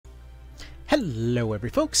Hello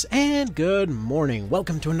folks, and good morning.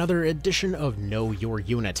 Welcome to another edition of Know Your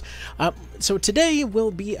Unit. So today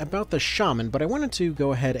will be about the Shaman, but I wanted to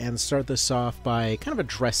go ahead and start this off by kind of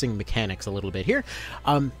addressing mechanics a little bit here.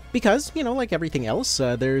 Because, you know, like everything else,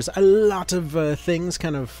 there's a lot of things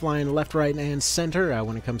kind of flying left, right, and center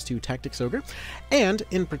when it comes to Tactics Ogre. And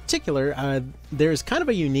in particular, there's kind of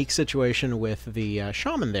a unique situation with the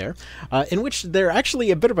Shaman there, in which they're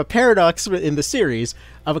actually a bit of a paradox in the series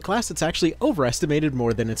of a class that's actually overestimated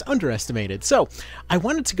more than it's underestimated. So I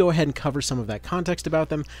wanted to go ahead and cover some of that context about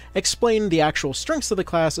them, explain the actual strengths of the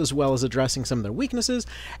class as well as addressing some of their weaknesses,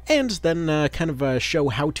 and then kind of show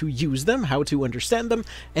how to use them, how to understand them,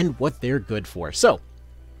 and what they're good for. So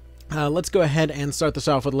let's go ahead and start this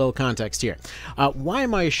off with a little context here. Why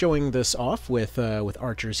am I showing this off with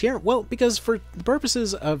archers here? Well, because for the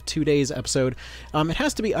purposes of today's episode, it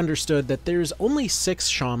has to be understood that there's only 6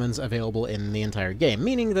 shamans available in the entire game,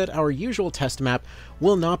 meaning that our usual test map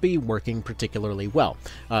will not be working particularly well.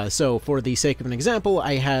 So for the sake of an example,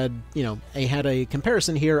 I had a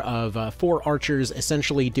comparison here of 4 archers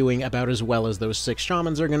essentially doing about as well as those 6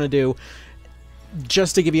 shamans are going to do.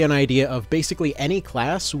 Just to give you an idea of basically any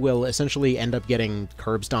class will essentially end up getting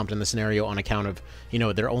curb stomped in the scenario on account of,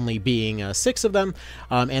 there only being 6 of them,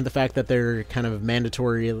 and the fact that they're kind of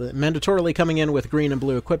mandatorily coming in with green and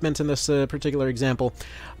blue equipment in this particular example.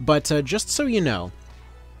 But just so you know,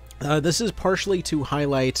 this is partially to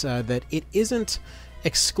highlight that it isn't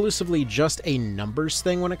exclusively just a numbers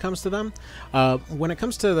thing when it comes to them. When it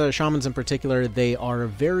comes to the shamans in particular, they are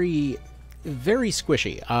very, very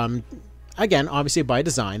squishy. Again, obviously by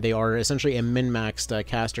design, they are essentially a min-maxed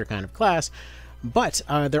caster kind of class, but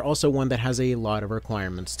they're also one that has a lot of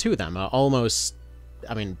requirements to them. Almost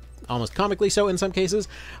comically so in some cases,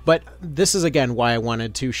 but this is again why I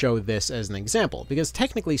wanted to show this as an example, because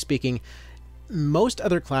technically speaking, most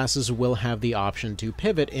other classes will have the option to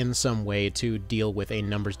pivot in some way to deal with a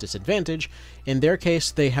numbers disadvantage. In their case,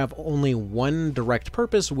 they have only one direct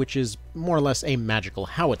purpose, which is more or less a Magical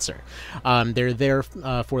Howitzer. They're there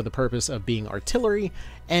for the purpose of being artillery,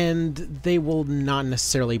 and they will not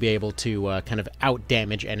necessarily be able to kind of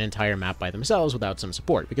out-damage an entire map by themselves without some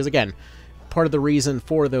support, because again, part of the reason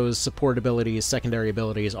for those support abilities, secondary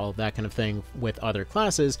abilities, all of that kind of thing with other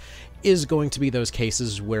classes is going to be those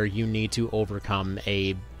cases where you need to overcome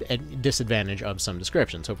a disadvantage of some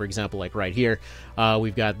description. So for example, like right here,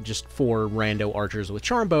 we've got just 4 rando archers with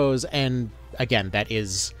charm bows, and again,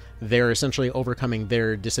 they're essentially overcoming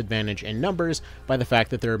their disadvantage in numbers by the fact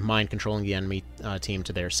that they're mind controlling the enemy team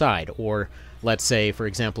to their side. Or let's say, for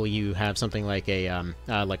example, you have something like a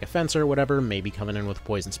fencer or whatever, maybe coming in with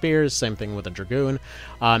poison spears, same thing with a dragoon.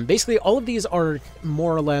 Basically, all of these are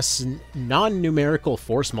more or less non-numerical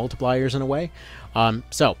force multipliers in a way.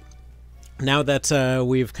 So now that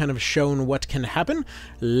we've kind of shown what can happen,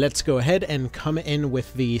 let's go ahead and come in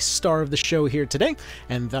with the star of the show here today,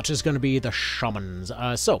 and that is going to be the Shamans.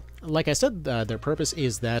 So, like I said, their purpose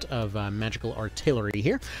is that of magical artillery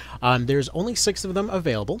here. There's only 6 of them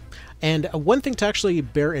available, and one thing to actually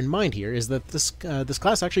bear in mind here is that this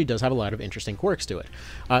class actually does have a lot of interesting quirks to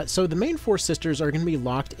it. So the main 4 sisters are going to be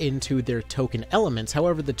locked into their token elements.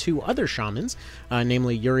 However, the 2 other shamans,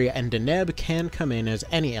 namely Yuria and Deneb, can come in as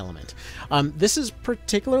any element. This is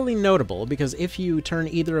particularly notable because if you turn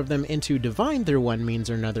either of them into divine through one means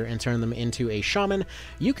or another and turn them into a shaman,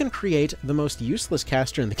 you can create the most useless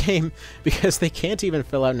caster in the game because they can't even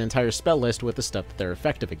fill out an entire spell list with the stuff that they're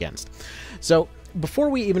effective against. So before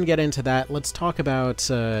we even get into that, let's talk about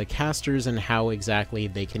casters and how exactly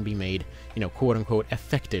they can be made, quote-unquote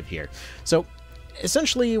effective here. So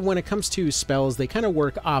essentially, when it comes to spells, they kind of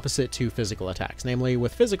work opposite to physical attacks. Namely,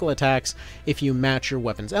 with physical attacks, if you match your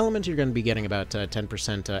weapon's element, you're going to be getting about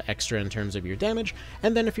 10% extra in terms of your damage,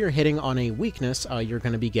 and then if you're hitting on a weakness, you're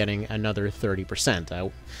going to be getting another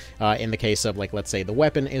 30%. In the case of, like, let's say the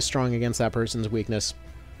weapon is strong against that person's weakness,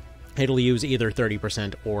 it'll use either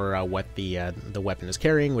 30% or what the weapon is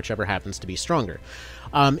carrying, whichever happens to be stronger.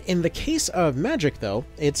 In the case of magic, though,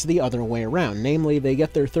 it's the other way around. Namely, they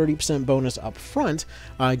get their 30% bonus up front,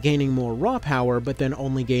 gaining more raw power, but then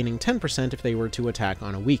only gaining 10% if they were to attack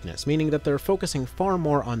on a weakness, meaning that they're focusing far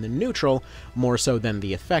more on the neutral, more so than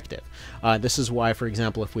the effective. This is why, for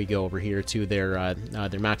example, if we go over here to their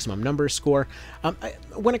maximum numbers score,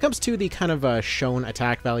 when it comes to the kind of shown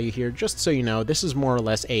attack value here, just so you know, this is more or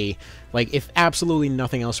less a, like, if absolutely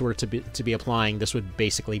nothing else were to be applying, this would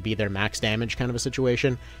basically be their max damage kind of a situation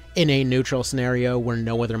in a neutral scenario where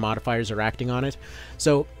no other modifiers are acting on it.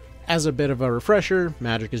 So As a bit of a refresher,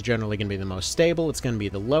 magic is generally going to be the most stable, it's going to be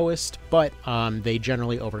the lowest, but they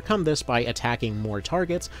generally overcome this by attacking more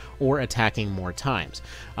targets or attacking more times.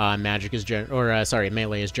 Magic is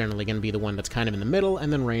melee is generally going to be the one that's kind of in the middle,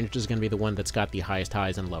 and then ranged is going to be the one that's got the highest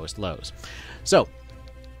highs and lowest lows. So,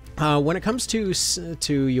 when it comes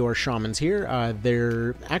to your shamans here,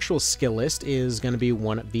 their actual skill list is going to be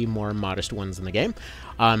one of the more modest ones in the game.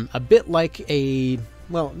 A bit like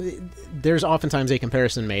well, there's oftentimes a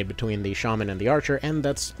comparison made between the shaman and the archer, and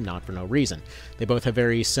that's not for no reason. They both have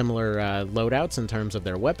very similar loadouts in terms of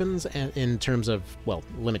their weapons, and in terms of, well,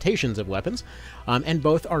 limitations of weapons, and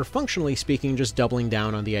both are functionally speaking just doubling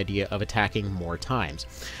down on the idea of attacking more times.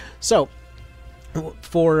 So,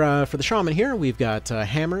 for the shaman here, we've got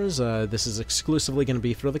hammers. This is exclusively going to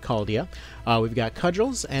be for the Chaldia. We've got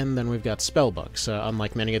cudgels, and then we've got spellbooks.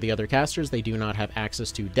 Unlike many of the other casters, they do not have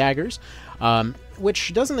access to daggers,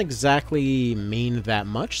 which doesn't exactly mean that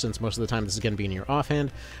much, since most of the time this is going to be in your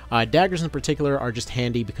offhand. Daggers in particular are just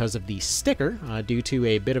handy because of the sticker, due to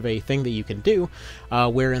a bit of a thing that you can do,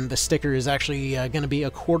 wherein the sticker is actually going to be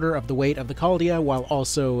a quarter of the weight of the Chaldia, while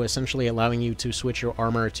also essentially allowing you to switch your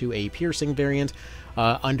armor to a piercing variant.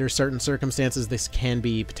 Under certain circumstances, this can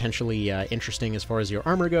be potentially interesting as far as your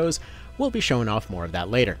armor goes. We'll be showing off more of that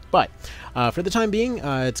later. But for the time being,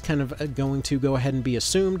 it's kind of going to go ahead and be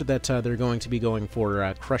assumed that they're going to be going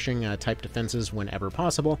for crushing type defenses whenever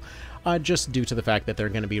possible, just due to the fact that they're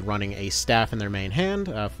going to be running a staff in their main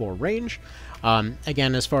hand for range.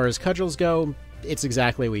 Again, as far as cudgels go, it's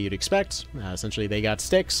exactly what you'd expect. Essentially, they got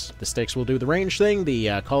sticks. The sticks will do the range thing. The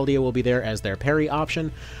Chaldia will be there as their parry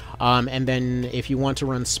option. And then if you want to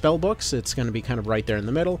run spellbooks, it's going to be kind of right there in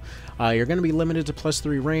the middle. You're going to be limited to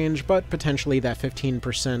 +3 range, but potentially that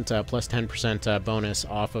 15% plus 10% bonus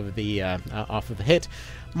off of the hit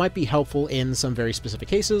might be helpful in some very specific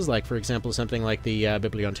cases, like, for example, something like the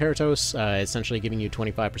Biblion Teratos, essentially giving you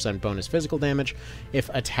 25% bonus physical damage if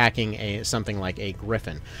attacking something like a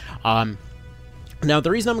griffin. Now,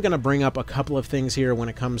 the reason I'm going to bring up a couple of things here when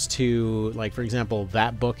it comes to, like, for example,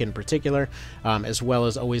 that book in particular, as well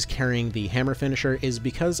as always carrying the hammer finisher, is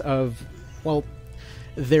because of, well,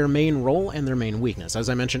 their main role and their main weakness. As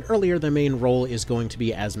I mentioned earlier, their main role is going to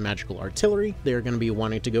be as magical artillery. They're going to be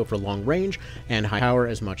wanting to go for long range and high power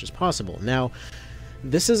as much as possible. Now,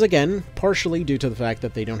 this is, again, partially due to the fact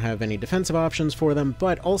that they don't have any defensive options for them,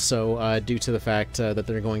 but also due to the fact that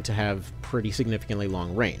they're going to have pretty significantly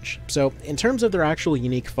long range. So, in terms of their actual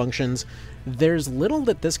unique functions, there's little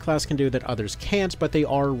that this class can do that others can't, but they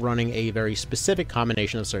are running a very specific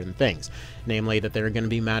combination of certain things. Namely, that they're going to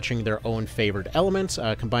be matching their own favored elements,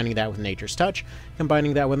 combining that with Nature's Touch,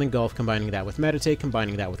 combining that with Engulf, combining that with Meditate,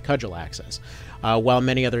 combining that with Cudgel access. While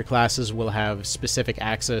many other classes will have specific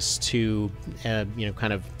access to,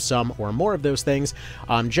 kind of some or more of those things,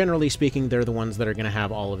 generally speaking, they're the ones that are going to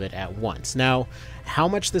have all of it at once. Now, how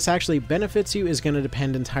much this actually benefits you is going to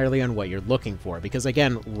depend entirely on what you're looking for, because,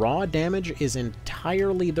 again, raw damage is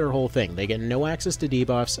entirely their whole thing. They get no access to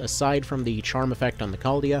debuffs, aside from the charm effect on the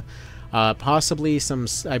Chaldia. Possibly some,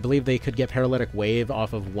 I believe they could get Paralytic Wave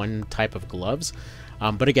off of one type of gloves.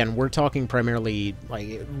 But again, we're talking primarily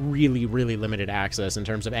like really, really limited access in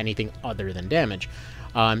terms of anything other than damage.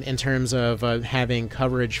 In terms of having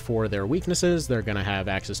coverage for their weaknesses, they're going to have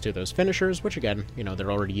access to those finishers, which again,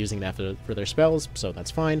 they're already using that for their spells, so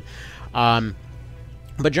that's fine.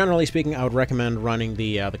 But generally speaking, I would recommend running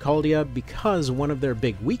the Chaldia, because one of their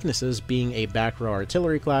big weaknesses, being a back row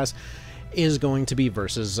artillery class, is going to be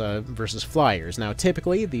versus flyers. Now,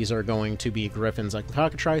 typically, these are going to be griffins and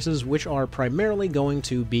cockatrices, which are primarily going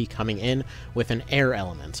to be coming in with an air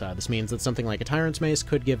element. This means that something like a Tyrant's Mace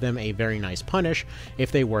could give them a very nice punish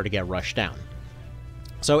if they were to get rushed down.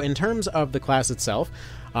 So in terms of the class itself,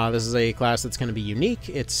 this is a class that's going to be unique.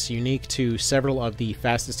 It's unique to several of the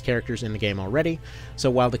fastest characters in the game already. So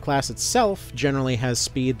while the class itself generally has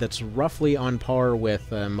speed that's roughly on par with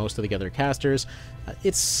most of the other casters,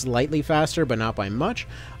 it's slightly faster, but not by much.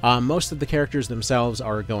 Most of the characters themselves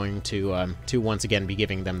are going to once again be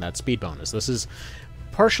giving them that speed bonus. This is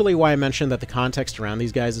partially why I mentioned that the context around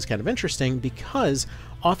these guys is kind of interesting, because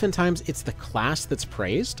oftentimes it's the class that's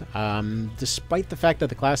praised, despite the fact that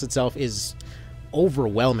the class itself is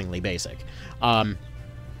overwhelmingly basic.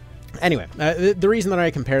 Anyway, the reason that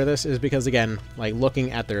I compare this is because, again, like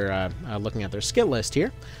looking at their skill list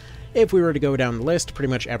here, if we were to go down the list, pretty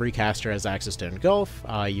much every caster has access to Engulf.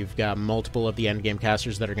 You've got multiple of the endgame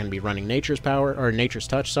casters that are going to be running Nature's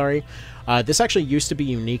Touch, sorry. This actually used to be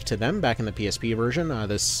unique to them back in the PSP version.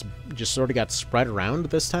 This just sort of got spread around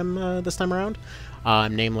this time around.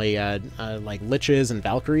 Namely, like Liches and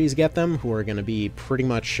Valkyries get them, who are going to be pretty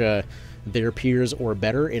much their peers or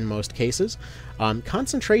better in most cases.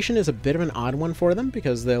 Concentration is a bit of an odd one for them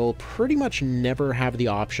because they'll pretty much never have the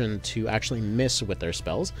option to actually miss with their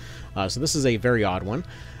spells. So this is a very odd one.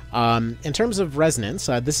 In terms of resonance,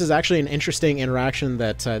 this is actually an interesting interaction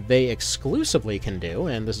that they exclusively can do,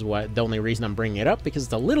 and this is the only reason I'm bringing it up, because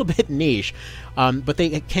it's a little bit niche, but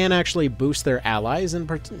they can actually boost their allies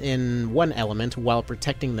in one element while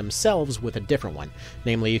protecting themselves with a different one.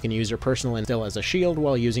 Namely, you can use your personal instill as a shield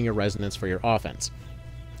while using your resonance for your offense.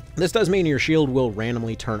 This does mean your shield will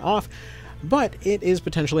randomly turn off, but it is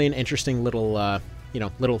potentially an interesting little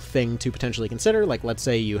little thing to potentially consider. Like, let's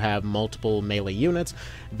say you have multiple melee units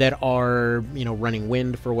that are, running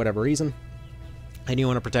wind for whatever reason, and you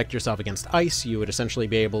want to protect yourself against ice. You would essentially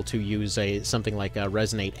be able to use something like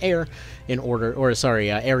Resonate Air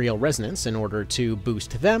Aerial Resonance in order to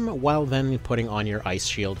boost them, while then putting on your ice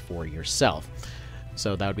shield for yourself.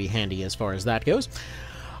 So that would be handy as far as that goes.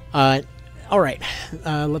 Alright,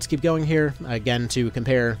 let's keep going here. Again, to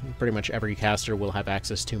compare, pretty much every caster will have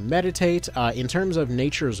access to Meditate. In terms of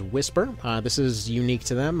Nature's Whisper, this is unique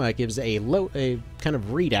to them. It gives a kind of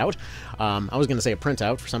readout. I was going to say a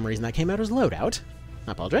printout. For some reason that came out as loadout.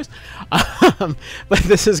 I apologize. But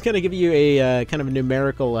this is going to give you a kind of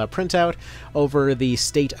numerical printout over the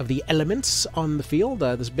state of the elements on the field.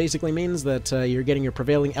 This basically means that you're getting your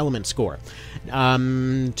prevailing element score.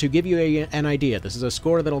 To give you an idea, this is a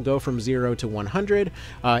score that'll go from 0 to 100.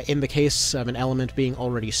 In the case of an element being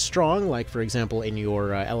already strong, like for example in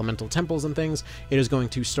your elemental temples and things, it is going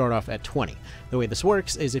to start off at 20. The way this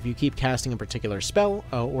works is if you keep casting a particular spell,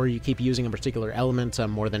 or you keep using a particular element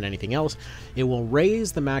more than anything else, it will raise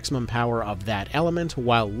the maximum power of that element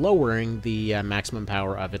while lowering the maximum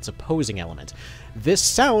power of its opposing element. This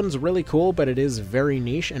sounds really cool, but it is very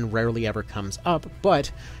niche and rarely ever comes up, but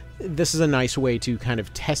this is a nice way to kind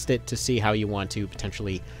of test it to see how you want to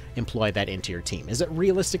potentially employ that into your team. Is it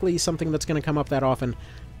realistically something that's going to come up that often?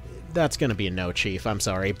 That's going to be a no, Chief. I'm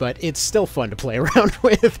sorry, but it's still fun to play around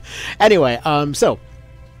with. Anyway, so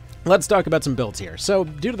let's talk about some builds here. So,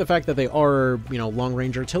 due to the fact that they are,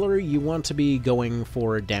 long-range artillery, you want to be going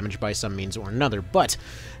for damage by some means or another. But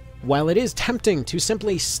while it is tempting to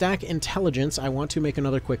simply stack intelligence, I want to make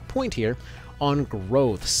another quick point here on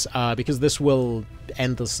growths, because this will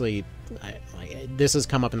endlessly... this has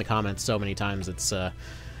come up in the comments so many times, it's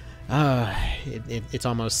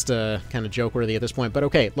almost kind of joke-worthy at this point. But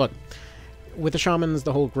okay, look, with the Shamans,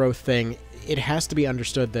 the whole growth thing, it has to be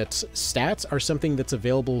understood that stats are something that's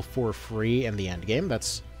available for free in the end game.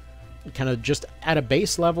 That's kind of just at a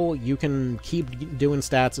base level. You can keep doing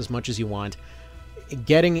stats as much as you want.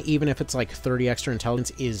 Getting, even if it's like 30 extra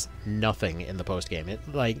intelligence, is nothing in the post game.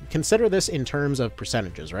 Consider this in terms of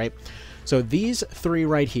percentages, right? So these three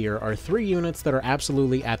right here are 3 units that are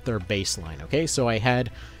absolutely at their baseline. Okay, so I had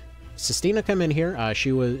Sistina come in here.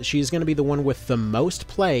 She's going to be the one with the most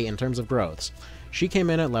play in terms of growths. She came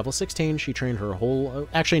in at level 16. She trained her whole...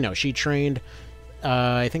 Actually, no. She trained,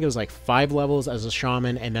 I think it was like 5 levels as a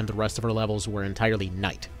shaman, and then the rest of her levels were entirely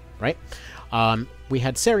knight, right? We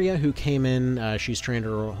had Saria, who came in. She's trained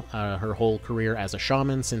her whole career as a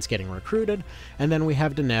shaman since getting recruited. And then we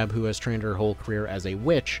have Deneb, who has trained her whole career as a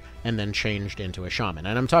witch, and then changed into a shaman.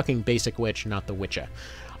 And I'm talking basic witch, not the witcher.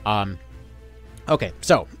 Okay,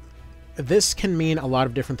 so this can mean a lot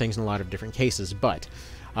of different things in a lot of different cases, but...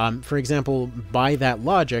 for example, by that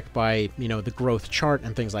logic, by, the growth chart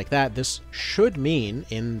and things like that, this should mean,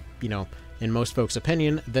 in most folks'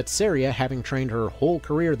 opinion, that Saria, having trained her whole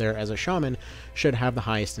career there as a shaman, should have the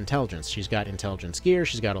highest intelligence. She's got intelligence gear,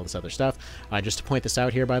 she's got all this other stuff. Just to point this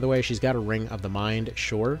out here, by the way, she's got a Ring of the Mind,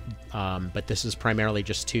 sure, but this is primarily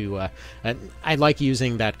just to... I like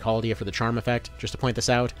using that Caldia for the charm effect. Just to point this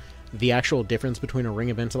out, the actual difference between a Ring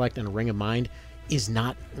of Intellect and a Ring of Mind is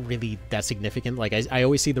not really that significant. Like, I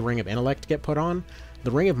always see the Ring of Intellect get put on.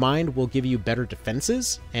 The Ring of Mind will give you better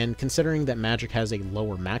defenses, and considering that magic has a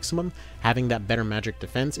lower maximum, having that better magic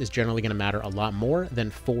defense is generally going to matter a lot more than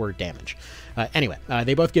 4 damage. Anyway,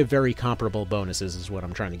 they both give very comparable bonuses is what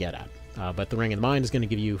I'm trying to get at. But the Ring of the Mind is going to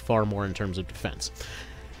give you far more in terms of defense.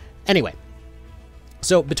 Anyway,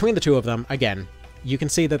 so between the two of them, again, you can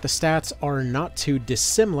see that the stats are not too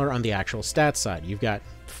dissimilar on the actual stats side. You've got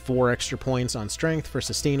 4 extra points on strength for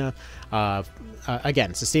Sistina.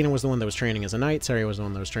 Again, Sistina was the one that was training as a knight. Saria was the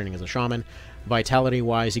one that was training as a shaman.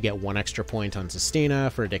 Vitality-wise, you get 1 extra point on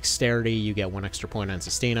Sistina. For dexterity, you get 1 extra point on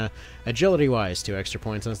Sistina. Agility-wise, 2 extra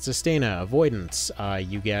points on Sistina. Avoidance,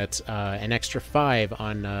 you get an extra 5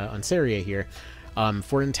 on Saria here.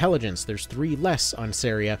 For intelligence, there's 3 less on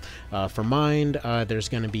Saria. For mind, there's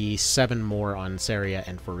going to be 7 more on Saria,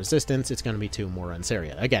 and for resistance, it's going to be 2 more on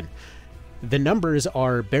Saria. Again, the numbers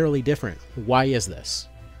are barely different. Why is this?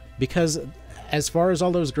 Because as far as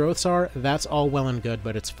all those growths are, that's all well and good,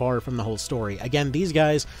 but it's far from the whole story. Again, these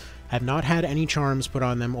guys have not had any charms put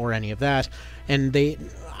on them or any of that, and they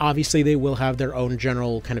obviously they will have their own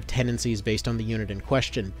general kind of tendencies based on the unit in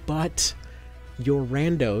question, but your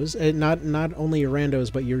randos, not only your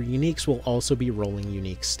randos, but your uniques will also be rolling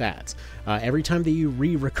unique stats. Every time that you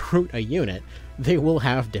re-recruit a unit, they will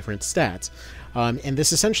have different stats. And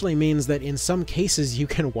this essentially means that in some cases you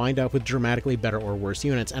can wind up with dramatically better or worse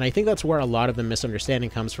units, and I think that's where a lot of the misunderstanding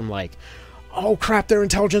comes from, like, oh crap, their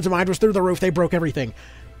intelligence and mind was through the roof, they broke everything.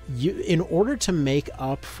 In order to make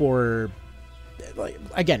up for, like,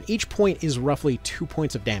 again, each point is roughly 2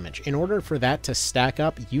 points of damage. In order for that to stack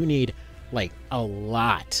up, you need, like, a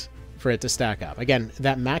lot for it to stack up. Again,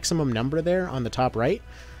 that maximum number there on the top right,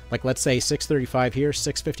 like let's say 635 here,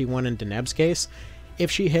 651 in Deneb's case, if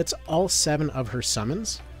she hits all 7 of her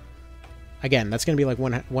summons, again, that's going to be like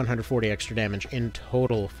 140 extra damage in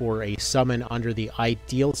total for a summon under the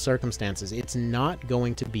ideal circumstances. It's not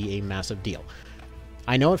going to be a massive deal.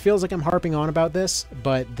 I know it feels like I'm harping on about this,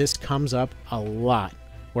 but this comes up a lot,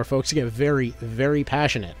 where folks get very, very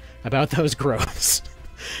passionate about those growths.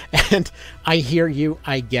 And I hear you,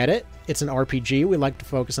 I get it. It's an RPG, we like to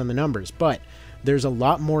focus on the numbers, but there's a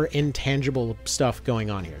lot more intangible stuff going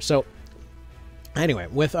on here. So anyway,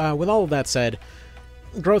 with all of that said,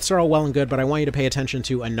 growths are all well and good, but I want you to pay attention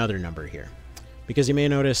to another number here. Because you may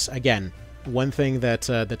notice, again, one thing that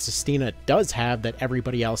Sistina does have that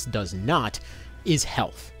everybody else does not is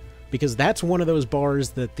health. Because that's one of those bars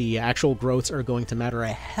that the actual growths are going to matter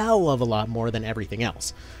a hell of a lot more than everything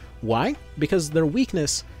else. Why? Because their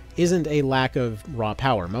weakness isn't a lack of raw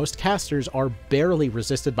power. Most casters are barely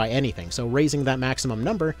resisted by anything, so raising that maximum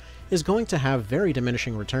number is going to have very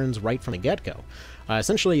diminishing returns right from the get-go.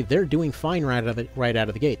 Essentially, they're doing fine right out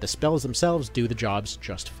of the gate. The spells themselves do the jobs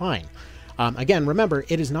just fine. Again, remember,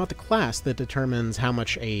 it is not the class that determines how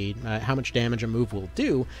much damage a move will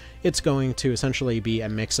do. It's going to essentially be a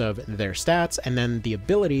mix of their stats and then the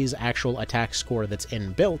ability's actual attack score that's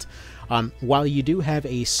inbuilt. While you do have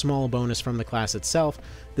a small bonus from the class itself,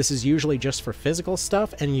 this is usually just for physical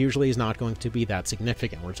stuff and usually is not going to be that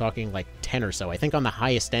significant. We're talking like 10 or so. I think on the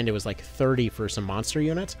highest end it was like 30 for some monster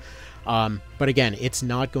units. But again, it's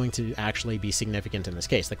not going to actually be significant in this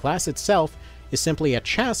case. The class itself is simply a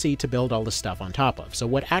chassis to build all the stuff on top of. So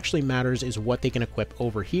what actually matters is what they can equip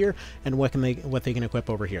over here and what they can equip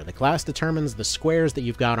over here. The class determines the squares that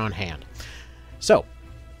you've got on hand. So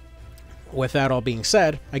with that all being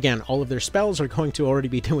said, again, all of their spells are going to already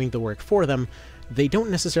be doing the work for them. They don't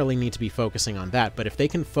necessarily need to be focusing on that, but if they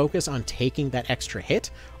can focus on taking that extra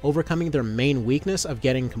hit, overcoming their main weakness of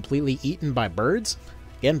getting completely eaten by birds,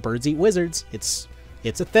 again, birds eat wizards, it's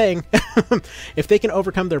a thing. If they can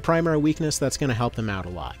overcome their primary weakness, that's going to help them out a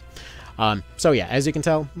lot. So yeah, as you can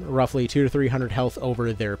tell, roughly 200 to 300 health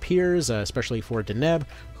over their peers, especially for Deneb,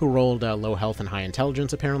 who rolled low health and high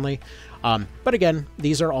intelligence, apparently. But again,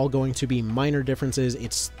 these are all going to be minor differences.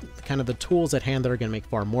 It's kind of the tools at hand that are going to make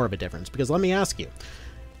far more of a difference. Because let me ask you,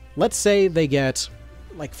 let's say they get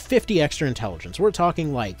like 50 extra intelligence. We're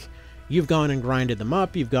talking like, you've gone and grinded them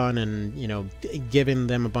up, you've gone and, you know, given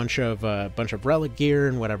them a bunch of relic gear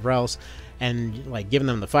and whatever else, and like given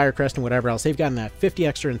them the fire crest and whatever else. They've gotten that 50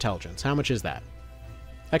 extra intelligence. How much is that?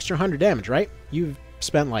 Extra 100 damage, right? You've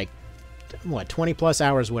spent like, what, 20 plus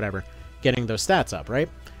hours, whatever, getting those stats up, right?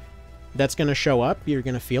 That's going to show up, you're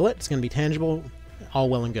going to feel it, it's going to be tangible, all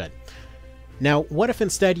well and good. Now, what if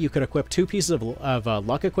instead you could equip 2 pieces of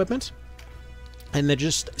luck equipment, and then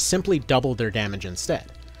just simply double their damage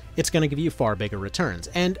instead? It's going to give you far bigger returns.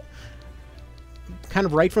 And kind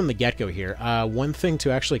of right from the get-go here, one thing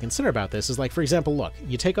to actually consider about this is, like, for example, look,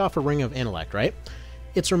 you take off a Ring of Intellect, right?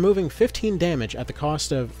 It's removing 15 damage at the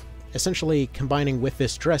cost of essentially combining with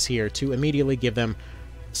this dress here to immediately give them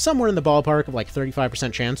somewhere in the ballpark of like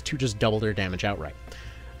 35% chance to just double their damage outright.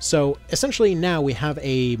 So essentially now we have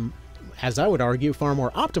a, as I would argue, far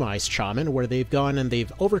more optimized Shaman, where they've gone and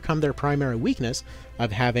they've overcome their primary weakness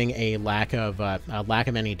of having a lack of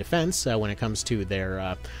any defense when it comes to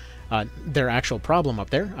their actual problem up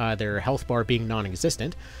there, their health bar being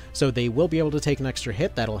non-existent. So they will be able to take an extra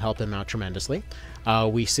hit. That'll help them out tremendously.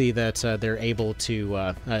 We see that they're able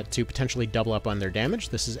to potentially double up on their damage.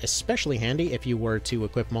 This is especially handy if you were to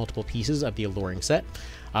equip multiple pieces of the Alluring set.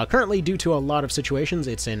 Currently, due to a lot of situations,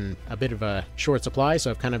 it's in a bit of a short supply, so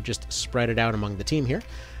I've kind of just spread it out among the team here.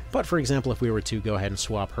 But for example, if we were to go ahead and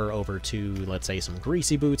swap her over to, let's say, some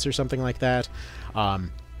Greasy Boots or something like that,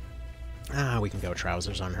 We can go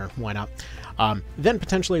trousers on her. Why not? Then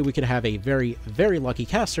potentially we could have a very, very lucky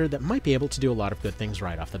caster that might be able to do a lot of good things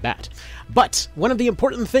right off the bat. But one of the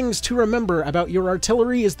important things to remember about your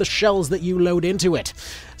artillery is the shells that you load into it.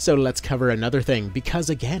 So let's cover another thing, because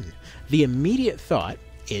again, the immediate thought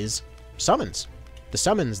is summons. The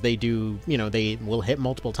summons, they do, they will hit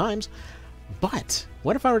multiple times. But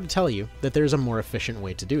what if I were to tell you that there's a more efficient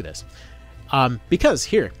way to do this? Because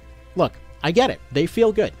here, look, I get it. They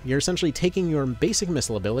feel good. You're essentially taking your basic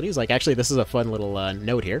missile abilities. Like, actually, this is a fun little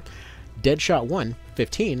note here. Deadshot 1,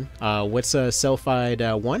 15. What's a Self-Fide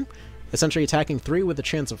 1? Essentially attacking 3 with a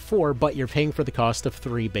chance of 4, but you're paying for the cost of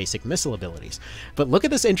 3 basic missile abilities. But look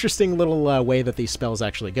at this interesting little way that these spells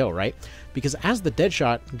actually go, right? Because as the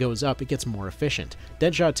Deadshot goes up, it gets more efficient.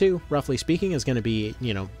 Deadshot 2, roughly speaking, is going to be,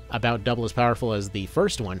 about double as powerful as the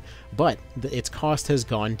first one, but its cost has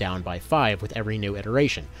gone down by 5 with every new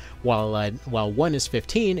iteration. While 1 is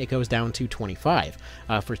 15, it goes down to 25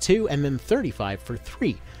 for 2, and then 35 for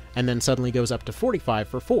 3, and then suddenly goes up to 45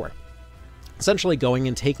 for 4. Essentially going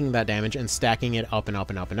and taking that damage and stacking it up and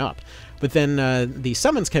up and up and up. But then the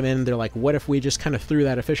summons come in, they're like, what if we just kind of threw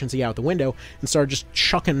that efficiency out the window and started just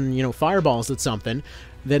chucking, fireballs at something?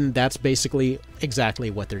 Then that's basically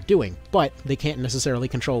exactly what they're doing. But they can't necessarily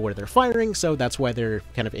control where they're firing, so that's why they're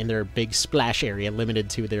kind of in their big splash area,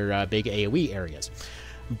 limited to their big AoE areas.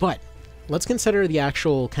 But let's consider the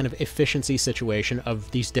actual kind of efficiency situation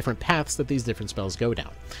of these different paths that these different spells go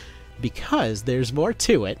down. Because there's more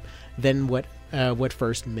to it than what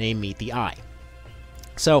first may meet the eye.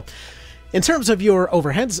 So, in terms of your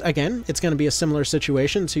overheads, again, it's going to be a similar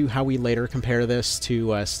situation to how we later compare this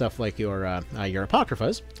to stuff like your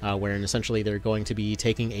Apocryphas, wherein essentially they're going to be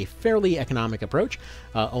taking a fairly economic approach.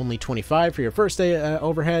 Only 25 for your first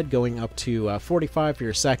overhead, going up to 45 for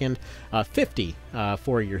your second, 50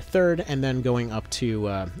 for your third, and then going up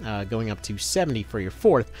to 70 for your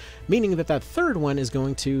fourth, meaning that that third one is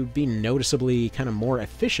going to be noticeably kind of more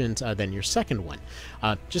efficient than your second one.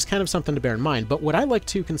 Just kind of something to bear in mind. But what I like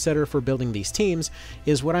to consider for building these teams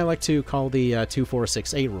is what I like to call the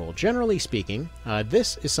 2-4-6-8 rule. Generally speaking,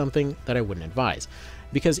 this is something that I wouldn't advise.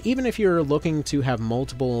 Because even if you're looking to have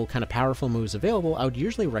multiple kind of powerful moves available, I would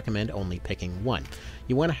usually recommend only picking one.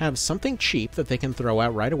 You want to have something cheap that they can throw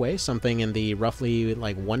out right away, something in the roughly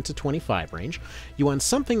like 1 to 25 range. You want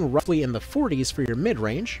something roughly in the 40s for your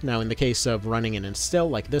mid-range. Now, in the case of running an instill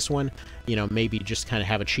like this one, maybe just kind of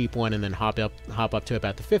have a cheap one and then hop up to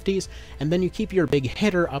about the 50s, and then you keep your big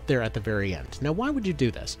hitter up there at the very end. Now, why would you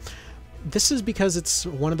do this? This is because it's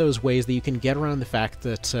one of those ways that you can get around the fact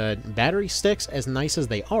that battery sticks, as nice as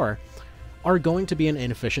they are going to be an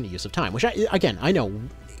inefficient use of time. Which, I know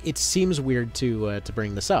it seems weird to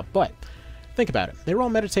bring this up, but think about it. They roll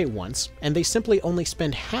Meditate once, and they simply only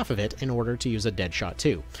spend half of it in order to use a Deadshot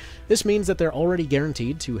 2. This means that they're already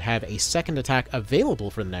guaranteed to have a second attack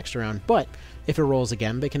available for the next round, but if it rolls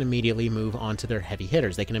again, they can immediately move on to their heavy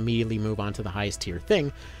hitters. They can immediately move on to the highest tier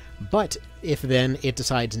thing. But if then it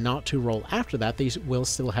decides not to roll after that, they will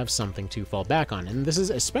still have something to fall back on. And this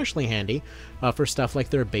is especially handy for stuff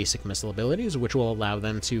like their basic missile abilities, which will allow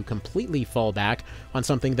them to completely fall back on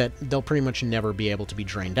something that they'll pretty much never be able to be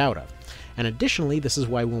drained out of. And additionally, this is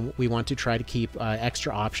why we want to try to keep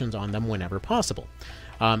extra options on them whenever possible.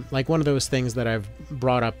 Like one of those things that I've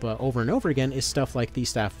brought up over and over again is stuff like the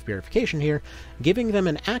Staff of Purification here, giving them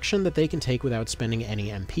an action that they can take without spending any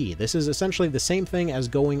MP. This is essentially the same thing as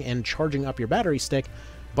going and charging up your battery stick,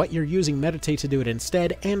 but you're using Meditate to do it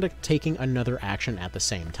instead and taking another action at the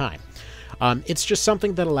same time. It's just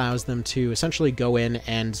something that allows them to essentially go in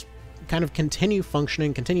and kind of continue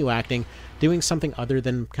functioning, continue acting, doing something other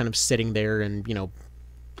than kind of sitting there and,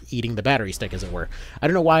 eating the battery stick, as it were. I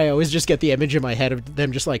don't know why I always just get the image in my head of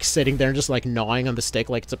them just like sitting there and just like gnawing on the stick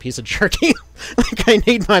like it's a piece of jerky. Like, I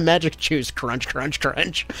need my magic juice. Crunch, crunch,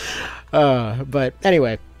 crunch. But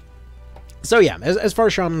anyway. So yeah, as far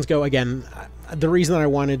as shamans go, again, the reason that I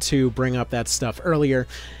wanted to bring up that stuff earlier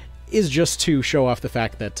is just to show off the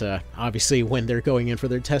fact that obviously when they're going in for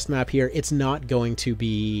their test map here, it's not going to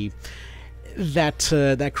be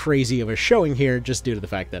that crazy of a showing here, just due to the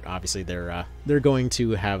fact that obviously they're going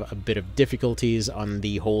to have a bit of difficulties on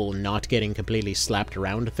the whole not getting completely slapped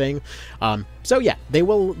around thing. So yeah, they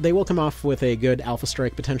will come off with a good Alpha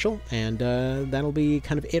Strike potential, and that'll be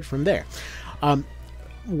kind of it from there.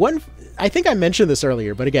 I think I mentioned this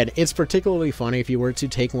earlier, but again, it's particularly funny if you were to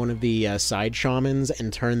take one of the side shamans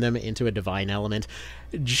and turn them into a divine element,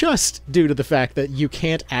 just due to the fact that you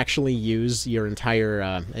can't actually use your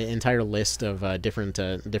entire list of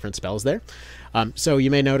different spells there. So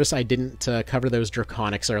you may notice I didn't cover those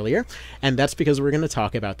Draconics earlier, and that's because we're going to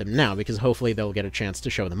talk about them now, because hopefully they'll get a chance to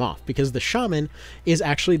show them off, because the Shaman is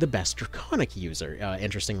actually the best Draconic user,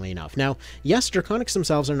 interestingly enough. Now, yes, Draconics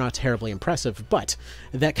themselves are not terribly impressive, but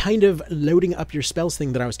that kind of loading up your spells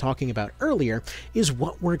thing that I was talking about earlier is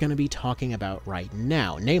what we're going to be talking about right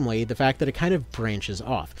now, namely the fact that it kind of branches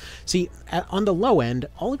off. See, on the low end,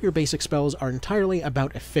 all of your basic spells are entirely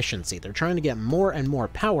about efficiency. They're trying to get more and more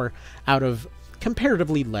power out of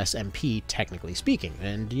comparatively less MP, technically speaking,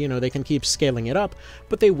 and, you know, they can keep scaling it up,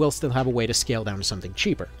 but they will still have a way to scale down to something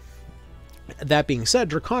cheaper. That being said,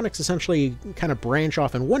 Draconics essentially kind of branch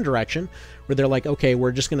off in one direction, where they're like, okay,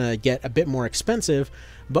 we're just going to get a bit more expensive,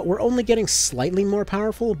 but we're only getting slightly more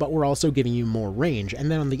powerful, but we're also giving you more range.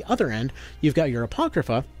 And then on the other end, you've got your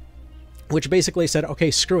Apocrypha, which basically said,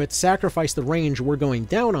 okay, screw it, sacrifice the range, we're going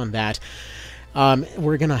down on that.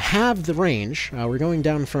 We're going to have the range. We're going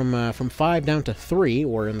down from 5 down to 3,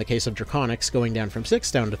 or in the case of Draconics, going down from 6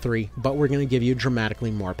 down to 3, but we're going to give you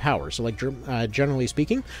dramatically more power. So, like, generally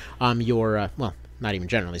speaking, well, not even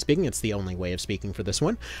generally speaking, it's the only way of speaking for this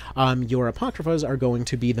one, your Apocryphas are going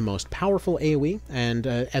to be the most powerful AoE, and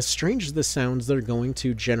as strange as this sounds, they're going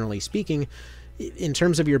to, generally speaking, in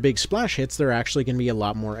terms of your big splash hits, they're actually going to be a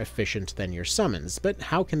lot more efficient than your summons. But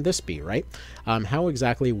how can this be, right? How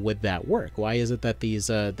exactly would that work? Why is it that these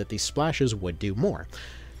splashes would do more?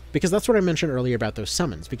 Because that's what I mentioned earlier about those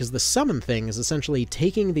summons, because the summon thing is essentially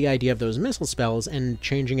taking the idea of those missile spells and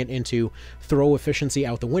changing it into throw efficiency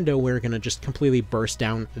out the window. We're going to just completely burst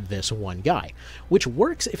down this one guy, which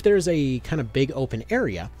works if there's a kind of big open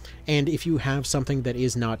area, and if you have something that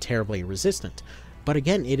is not terribly resistant. But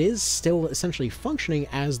again, it is still essentially functioning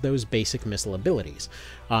as those basic missile abilities,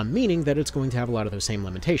 meaning that it's going to have a lot of those same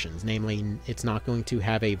limitations. Namely, it's not going to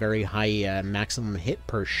have a very high maximum hit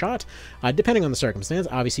per shot, depending on the circumstance.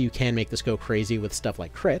 Obviously, you can make this go crazy with stuff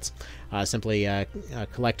like crits. Simply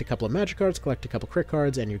collect a couple of magic cards, collect a couple crit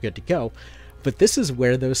cards, and you're good to go. But this is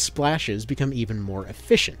where those splashes become even more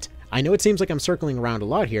efficient. I know it seems like I'm circling around a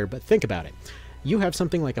lot here, but think about it. You have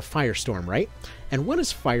something like a Firestorm, right? And what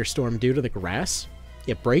does Firestorm do to the grass?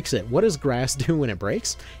 It breaks it. What does grass do when it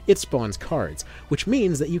breaks? It spawns cards, which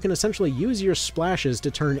means that you can essentially use your splashes to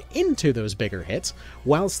turn into those bigger hits,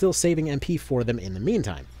 while still saving MP for them in the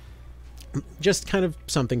meantime. Just kind of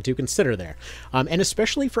something to consider there. And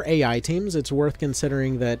especially for AI teams, it's worth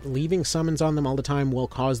considering that leaving summons on them all the time will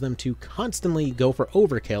cause them to constantly go for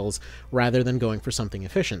overkills rather than going for something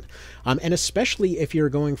efficient. And especially if you're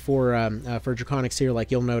going for Draconics here,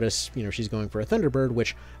 like you'll notice, you know, she's going for a Thunderbird,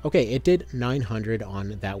 which, okay, it did 900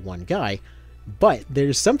 on that one guy, but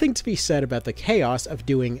there's something to be said about the chaos of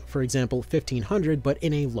doing, for example, 1500, but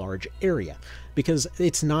in a large area. Because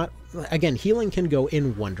it's not, again, healing can go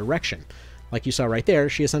in one direction. Like you saw right there,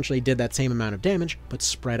 she essentially did that same amount of damage, but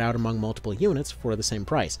spread out among multiple units for the same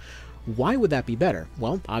price. Why would that be better?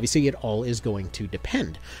 Well, obviously it all is going to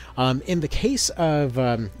depend. In the case of,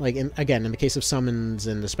 in the case of summons,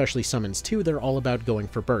 and especially summons 2, they're all about going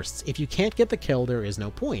for bursts. If you can't get the kill, there is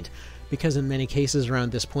no point. Because in many cases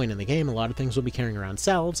around this point in the game, a lot of things will be carrying around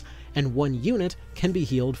salves, and one unit can be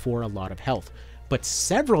healed for a lot of health. But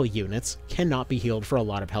several units cannot be healed for a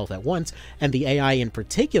lot of health at once, and the AI in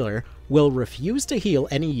particular will refuse to heal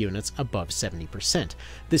any units above 70%.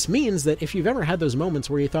 This means that if you've ever had those moments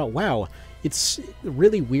where you thought, wow, it's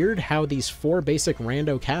really weird how these 4 basic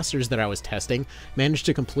rando casters that I was testing managed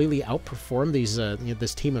to completely outperform these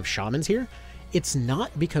this team of shamans here, it's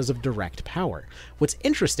not because of direct power. What's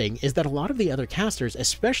interesting is that a lot of the other casters,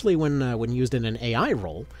 especially when used in an AI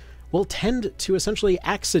role, will tend to essentially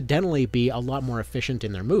accidentally be a lot more efficient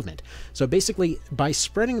in their movement. So basically, by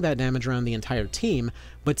spreading that damage around the entire team,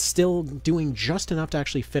 but still doing just enough to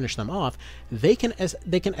actually finish them off, they can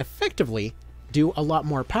effectively do a lot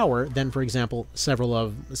more power than, for example,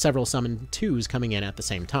 several summon 2s coming in at the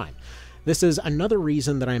same time. This is another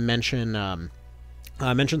reason that I mentioned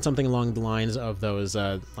something along the lines of those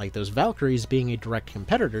those Valkyries being a direct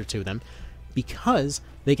competitor to them, because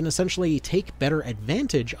they can essentially take better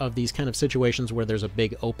advantage of these kind of situations where there's a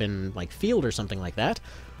big open field or something like that,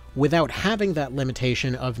 without having that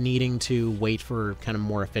limitation of needing to wait for kind of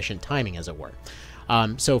more efficient timing, as it were.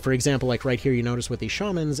 So for example, like right here, you notice with these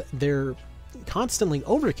shamans, they're constantly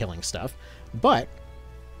overkilling stuff, but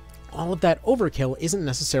all of that overkill isn't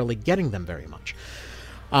necessarily getting them very much.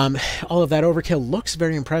 All of that overkill looks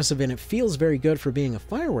very impressive and it feels very good for being a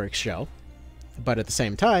fireworks show, But at the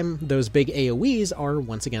same time, those big AoEs are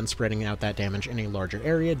once again spreading out that damage in a larger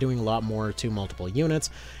area, doing a lot more to multiple units,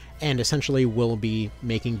 and essentially will be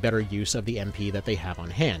making better use of the MP that they have on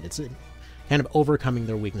hand. It's kind of overcoming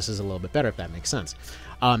their weaknesses a little bit better, if that makes sense.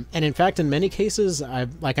 And in fact, in many cases, I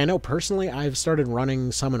know personally, I've started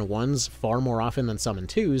running Summon 1s far more often than Summon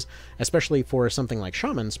 2s, especially for something like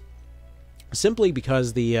Shamans, simply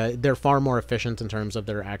because they're far more efficient in terms of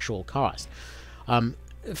their actual cost.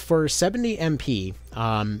 For 70 MP,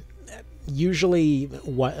 usually,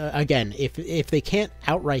 again, if they can't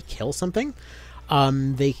outright kill something,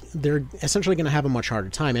 they're essentially going to have a much harder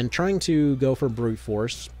time, and trying to go for brute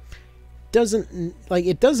force doesn't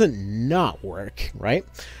not work, right?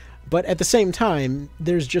 But at the same time,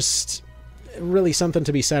 there's just really something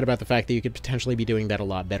to be said about the fact that you could potentially be doing that a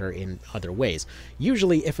lot better in other ways.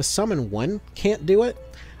 Usually, if a Summon 1 can't do it,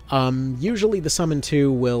 usually the Summon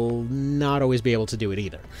 2 will not always be able to do it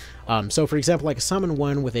either. So for example, like a Summon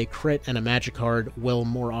 1 with a crit and a magic card will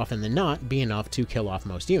more often than not be enough to kill off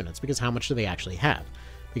most units, because how much do they actually have?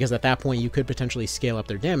 Because at that point, you could potentially scale up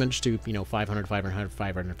their damage to, 500, 500, 500,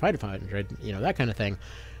 500, that kind of thing.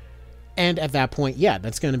 And at that point, yeah,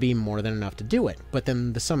 that's going to be more than enough to do it. But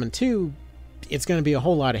then the Summon 2, it's going to be a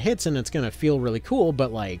whole lot of hits, and it's going to feel really cool,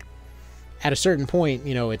 but, like, at a certain point,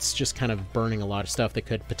 it's just kind of burning a lot of stuff that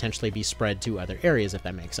could potentially be spread to other areas, if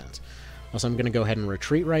that makes sense. Also, I'm going to go ahead and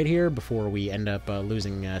retreat right here before we end up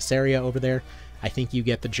losing Saria over there. I think you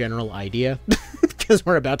get the general idea, because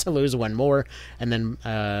we're about to lose one more, and then,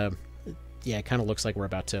 yeah, it kind of looks like we're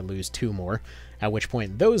about to lose 2 more, at which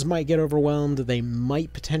point those might get overwhelmed. They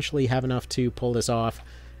might potentially have enough to pull this off,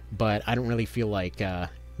 but I don't really feel like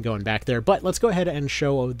going back there. But let's go ahead and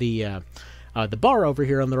show the bar over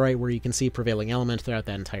here on the right, where you can see prevailing element throughout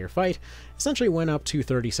that entire fight. Essentially went up to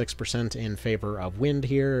 36% in favor of wind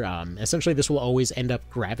here. Essentially, this will always end up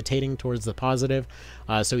gravitating towards the positive.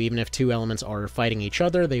 So even if 2 elements are fighting each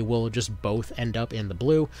other, they will just both end up in the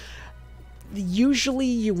blue. Usually,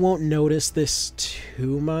 you won't notice this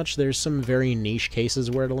too much. There's some very niche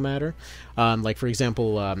cases where it'll matter. Like, for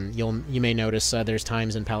example, you may notice there's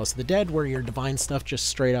times in Palace of the Dead where your divine stuff just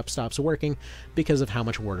straight up stops working because of how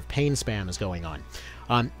much Word of Pain spam is going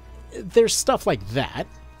on. There's stuff like that,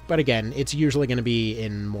 but again, it's usually going to be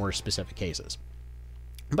in more specific cases.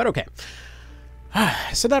 But okay.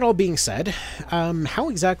 So that all being said, how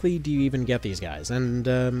exactly do you even get these guys?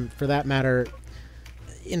 And for that matter,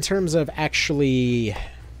 in terms of the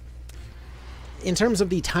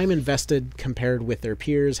time invested compared with their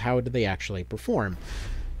peers, how do they actually perform?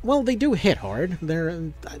 Well, they do hit hard.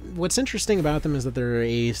 What's interesting about them is that they're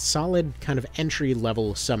a solid kind of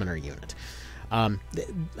entry-level summoner unit. I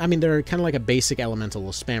mean, they're kind of like a basic elemental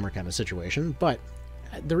spammer kind of situation, but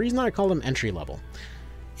the reason I call them entry-level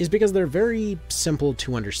is because they're very simple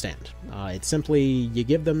to understand. It's simply, you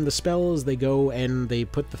give them the spells, they go and they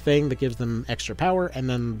put the thing that gives them extra power, and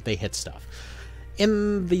then they hit stuff.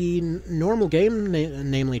 In the normal game,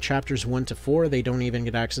 namely chapters 1 to 4, they don't even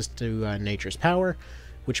get access to nature's power,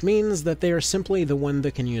 which means that they are simply the one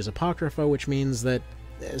that can use Apocrypha, which means that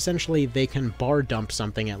essentially they can bar dump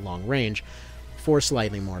something at long range for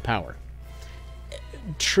slightly more power.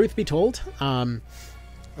 Truth be told,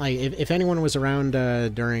 like, if anyone was around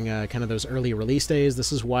during kind of those early release days,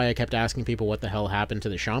 this is why I kept asking people what the hell happened to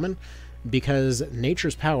the Shaman, because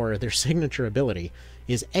Nature's Power, their signature ability,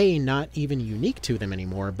 is A, not even unique to them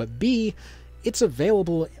anymore, but B, it's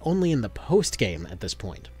available only in the post-game at this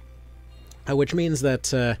point. Which means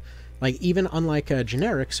that, like, even unlike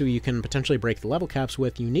generics, who you can potentially break the level caps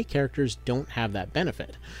with, unique characters don't have that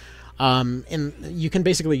benefit. And you can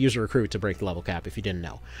basically use a recruit to break the level cap if you didn't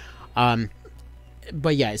know.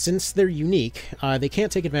 But yeah, since they're unique, they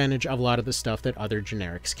can't take advantage of a lot of the stuff that other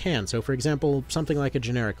generics can. So, for example, something like a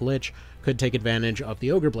generic Lich could take advantage of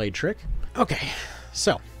the Ogre Blade trick. Okay,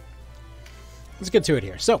 so let's get to it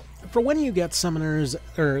here. So, for when you get summoners,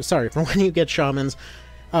 for when you get shamans,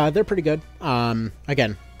 they're pretty good.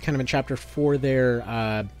 Again, kind of in Chapter 4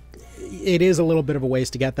 there, it is a little bit of a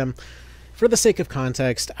ways to get them. For the sake of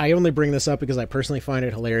context, I only bring this up because I personally find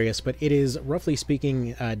it hilarious, but it is, roughly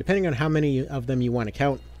speaking, depending on how many of them you want to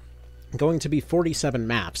count, going to be 47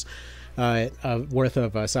 maps worth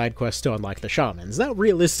of side quests to unlock the shamans. Now,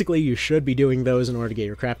 realistically, you should be doing those in order to get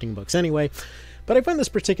your crafting books anyway, but I find this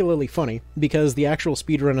particularly funny because the actual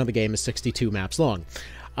speedrun of the game is 62 maps long.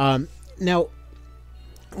 Now,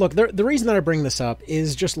 look, the reason that I bring this up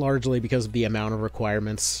is just largely because of the amount of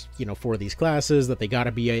requirements, for these classes, that they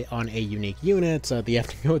gotta be on a unique unit, they have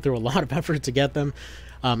to go through a lot of effort to get them.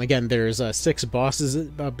 Again, there's 6 bosses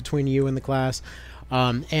between you and the class.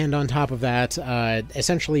 And on top of that,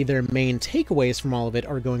 essentially their main takeaways from all of it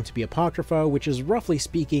are going to be Apocrypha, which is roughly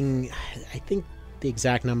speaking, I think the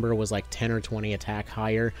exact number was like 10 or 20 attack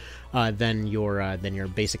higher than your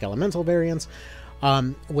basic elemental variants.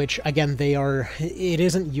 Which again, it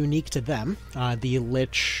isn't unique to them. The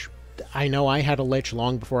Lich, I know I had a Lich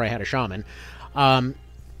long before I had a Shaman.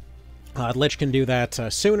 Lich can do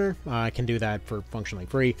that sooner, can do that for functionally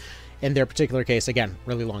free. In their particular case, again,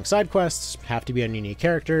 really long side quests, have to be on unique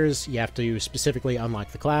characters, you have to specifically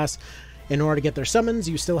unlock the class. In order to get their summons,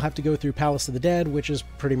 you still have to go through Palace of the Dead, which is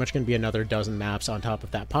pretty much going to be another dozen maps on top of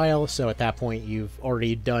that pile, so at that point you've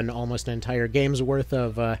already done almost an entire game's worth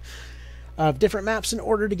of different maps in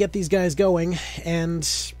order to get these guys going,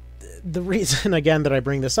 and the reason, again, that I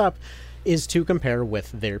bring this up is to compare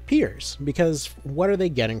with their peers, because what are they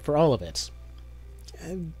getting for all of it?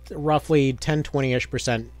 Roughly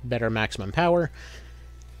 10-20-ish% better maximum power,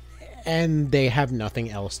 and they have nothing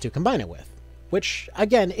else to combine it with. Which,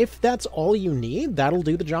 again, if that's all you need, that'll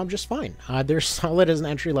do the job just fine. They're solid as an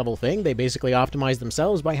entry-level thing. They basically optimize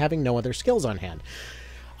themselves by having no other skills on hand.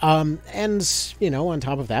 And, you know, on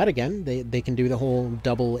top of that, again, they can do the whole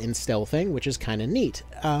double instill thing, which is kind of neat.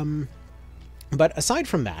 But aside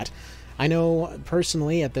from that, I know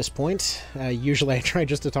personally at this point, usually I try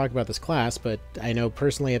just to talk about this class, but I know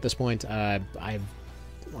personally at this point, I've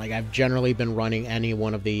generally been running any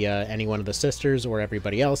one of the sisters or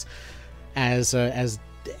everybody else as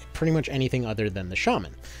pretty much anything other than the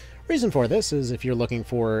Shaman. Reason for this is if you're looking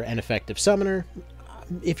for an effective summoner,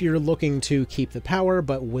 if you're looking to keep the power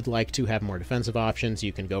but would like to have more defensive options,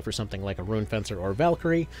 you can go for something like a Rune Fencer or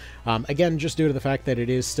Valkyrie. Again, just due to the fact that it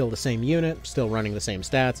is still the same unit, still running the same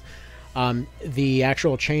stats. The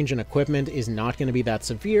actual change in equipment is not going to be that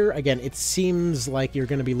severe. Again, it seems like you're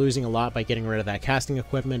going to be losing a lot by getting rid of that casting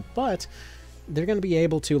equipment, but they're going to be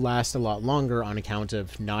able to last a lot longer on account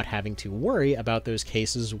of not having to worry about those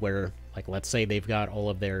cases where, like, let's say they've got all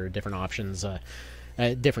of their different options,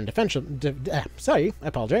 different defensive... sorry, I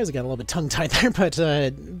apologize, I got a little bit tongue-tied there, but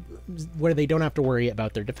where they don't have to worry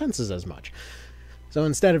about their defenses as much. So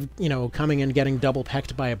instead of, you know, coming and getting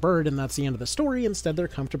double-pecked by a bird and that's the end of the story, instead they're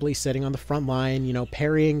comfortably sitting on the front line, you know,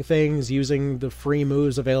 parrying things, using the free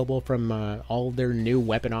moves available from all their new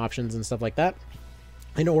weapon options and stuff like that,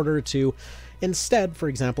 in order to instead, for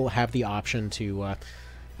example, have the option to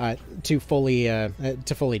fully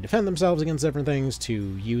defend themselves against different things, to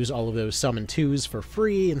use all of those summon 2s for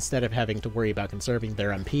free instead of having to worry about conserving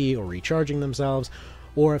their MP or recharging themselves.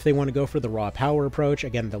 Or if they want to go for the raw power approach,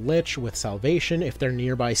 again, the Lich with Salvation, if they're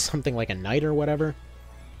nearby something like a Knight or whatever,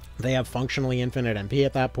 they have functionally infinite MP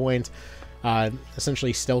at that point.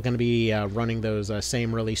 Essentially still going to be running those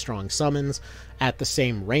same really strong summons at the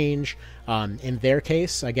same range. In their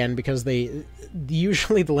case, again, because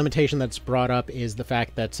usually the limitation that's brought up is the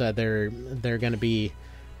fact that they're going to be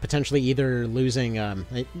potentially either losing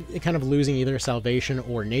either Salvation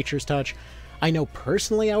or Nature's Touch. I know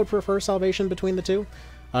personally I would prefer Salvation between the two,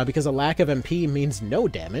 because a lack of MP means no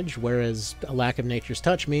damage, whereas a lack of Nature's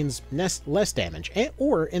Touch means less damage.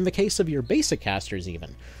 Or in the case of your basic casters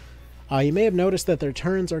even, you may have noticed that their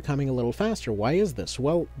turns are coming a little faster. Why is this?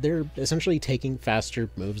 Well, they're essentially taking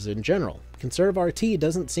faster moves in general. Conserve RT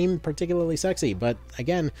doesn't seem particularly sexy, but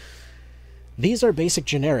again, these are basic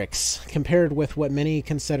generics compared with what many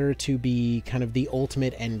consider to be kind of the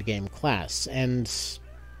ultimate endgame class, and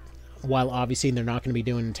while obviously they're not going to be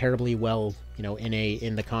doing terribly well, you know,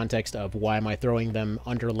 in the context of why am I throwing them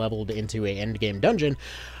under-leveled into a endgame dungeon,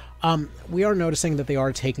 we are noticing that they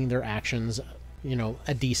are taking their actions, you know,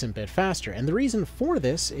 a decent bit faster. And the reason for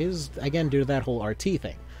this is, again, due to that whole RT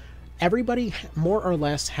thing. Everybody, more or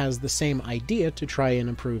less, has the same idea to try and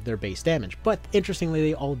improve their base damage, but interestingly,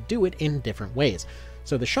 they all do it in different ways.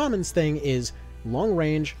 So the Shaman's thing is long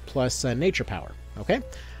range plus nature power, okay?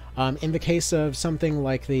 In the case of something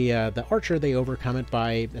like the Archer, they overcome it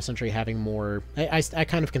by essentially having more... I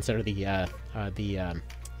kind of consider the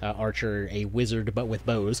Archer a wizard, but with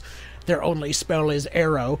bows. Their only spell is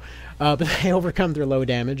arrow, but they overcome their low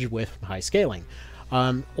damage with high scaling,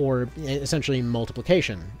 or essentially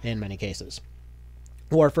multiplication in many cases.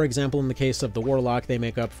 Or, for example, in the case of the Warlock, they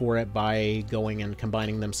make up for it by going and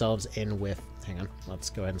combining themselves in with... Hang on,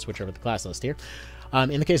 let's go ahead and switch over to the class list here.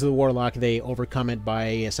 In the case of the Warlock, they overcome it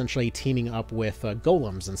by essentially teaming up with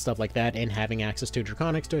golems and stuff like that and having access to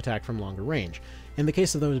Draconics to attack from longer range. In the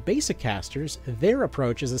case of those basic casters, their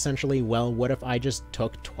approach is essentially, well, what if I just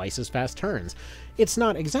took twice as fast turns? It's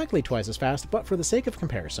not exactly twice as fast, but for the sake of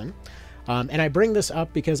comparison, and I bring this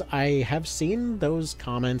up because I have seen those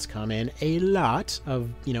comments come in a lot of,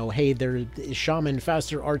 you know, hey, they're Shaman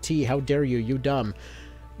faster RT, how dare you, you dumb.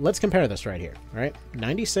 let's compare this right here, all right?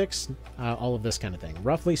 96, all of this kind of thing.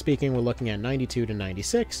 Roughly speaking, we're looking at 92 to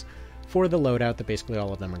 96 for the loadout that basically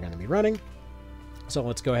all of them are going to be running. So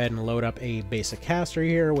let's go ahead and load up a basic caster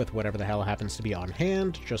here with whatever the hell happens to be on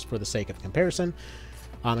hand, just for the sake of comparison.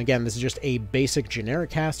 Again, this is just a basic generic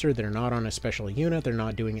caster. They're not on a special unit. They're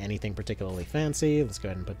not doing anything particularly fancy. Let's go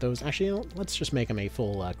ahead and put those. Actually, you know, let's just make them a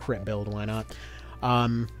full crit build. Why not?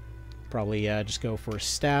 Probably just go for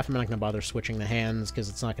staff. I'm not going to bother switching the hands because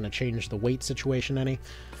it's not going to change the weight situation any.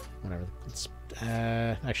 Whatever. It's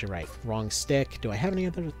actually right. Wrong stick. Do I have any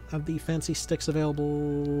other of the fancy sticks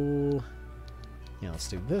available? Yeah, let's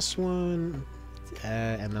do this one,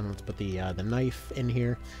 and then let's put the knife in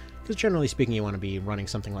here, because generally speaking you want to be running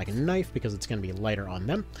something like a knife because it's going to be lighter on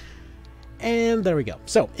them. And there we go.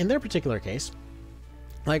 So in their particular case,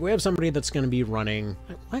 like, we have somebody that's going to be running...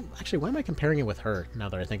 Actually, why am I comparing it with her, now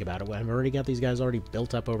that I think about it? I've already got these guys already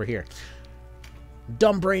built up over here.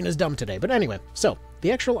 Dumb brain is dumb today. But anyway, so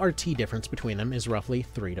the actual RT difference between them is roughly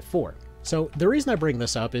 3 to 4. So the reason I bring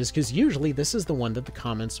this up is because usually this is the one that the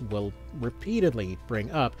comments will repeatedly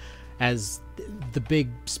bring up as the big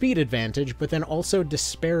speed advantage, but then also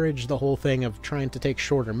disparage the whole thing of trying to take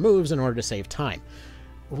shorter moves in order to save time.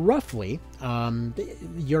 Roughly,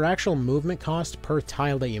 your actual movement cost per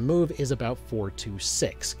tile that you move is about 4 to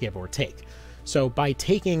 6, give or take. So by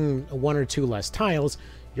taking 1 or 2 less tiles,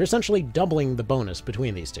 you're essentially doubling the bonus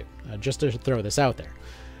between these two, just to throw this out there.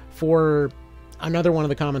 For another one of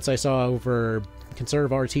the comments I saw over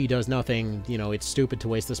conserve RT does nothing, you know, it's stupid to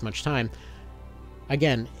waste this much time.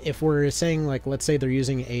 Again, if we're saying, like, let's say they're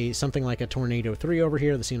using something like a Tornado 3 over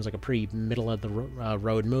here, this seems like a pretty middle of the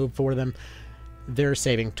road move for them. They're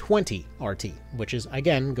saving 20 RT, which is,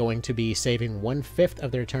 again, going to be saving 1/5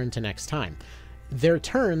 of their turn to next time. Their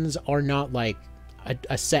turns are not like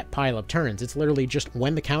a set pile of turns. It's literally just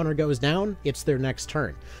when the counter goes down, it's their next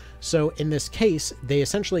turn. So in this case, they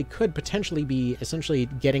essentially could potentially be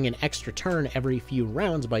getting an extra turn every few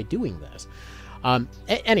rounds by doing this.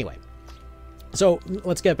 Anyway, so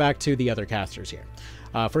let's get back to the other casters here.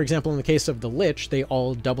 For example, in the case of the Lich, they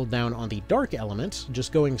all doubled down on the Dark element,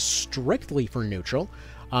 just going strictly for neutral,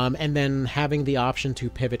 and then having the option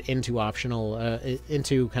to pivot into optional,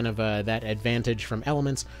 into kind of that advantage from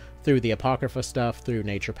elements through the Apocrypha stuff, through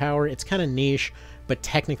Nature Power. It's kind of niche, but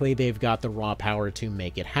technically they've got the raw power to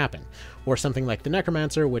make it happen. Or something like the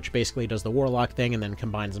Necromancer, which basically does the Warlock thing and then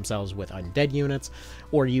combines themselves with undead units.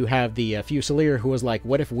 Or you have the Fusilier, who was like,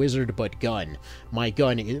 what if wizard but gun? My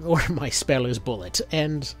gun is, or my spell is bullet.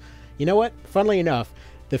 And you know what? Funnily enough,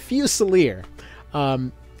 the Fusilier,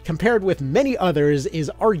 compared with many others, is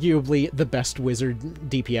arguably the best wizard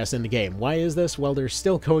DPS in the game. Why is this? Well, there's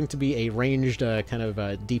still going to be a ranged kind of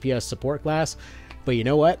DPS support class, but you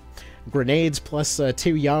know what? Grenades plus 2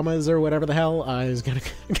 Yamas or whatever the hell is going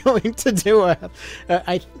to do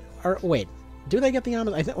wait, do they get the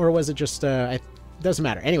Yamas? Or was it just doesn't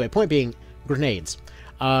matter. Anyway, point being, grenades.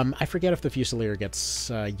 I forget if the Fusilier gets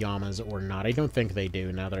Yamas or not. I don't think they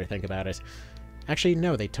do, now that I think about it. Actually,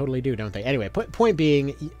 no, they totally do, don't they? Anyway, point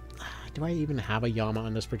being, do I even have a Yama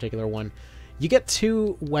on this particular one? You get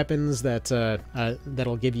 2 weapons that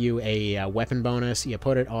that'll give you a weapon bonus. You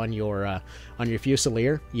put it on your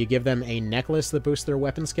Fusilier. You give them a necklace that boosts their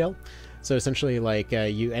weapon skill. So essentially, like,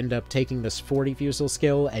 you end up taking this 40 Fusil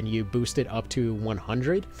skill and you boost it up to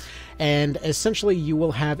 100. And essentially, you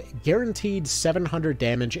will have guaranteed 700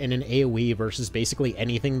 damage in an AoE versus basically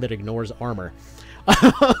anything that ignores armor.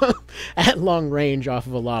 At long range off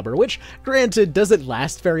of a lobber, which, granted, doesn't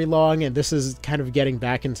last very long, and this is kind of getting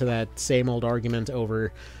back into that same old argument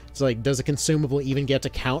over, it's like, does a consumable even get to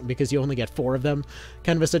count because you only get 4 of them,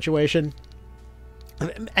 kind of a situation.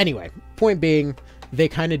 Anyway, point being, they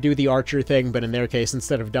kind of do the archer thing, but in their case,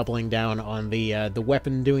 instead of doubling down on the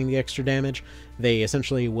weapon doing the extra damage, they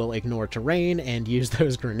essentially will ignore terrain and use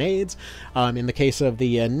those grenades. In the case of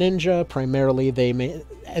the ninja, primarily they may...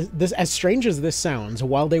 As strange as this sounds,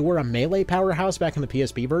 while they were a melee powerhouse back in the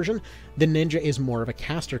PSP version, the ninja is more of a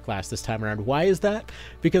caster class this time around. Why is that?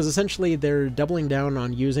 Because essentially they're doubling down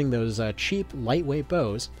on using those cheap, lightweight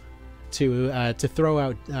bows to throw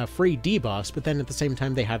out free debuffs, but then at the same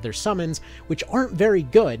time they have their summons, which aren't very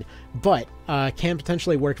good, but can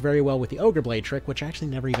potentially work very well with the Ogre Blade trick, which I actually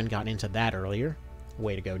never even got into that earlier.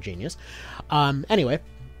 Way to go, genius. Anyway,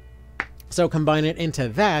 so combine it into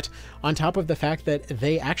that, on top of the fact that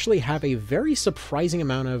they actually have a very surprising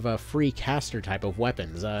amount of free caster type of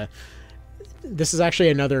weapons. This is actually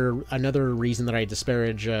another reason that I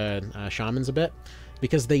disparage Shamans a bit,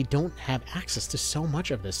 because they don't have access to so much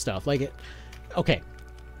of this stuff. Like, okay,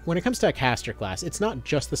 when it comes to a caster class, it's not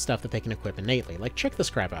just the stuff that they can equip innately. Like, check this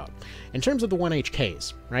crap out. In terms of the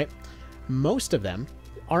 1HKs, right? Most of them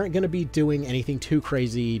aren't going to be doing anything too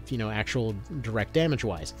crazy, you know, actual direct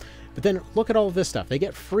damage-wise. But then look at all of this stuff. They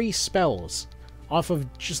get free spells off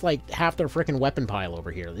of just, like, half their frickin' weapon pile over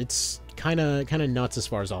here. It's kind of nuts as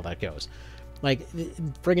far as all that goes. Like,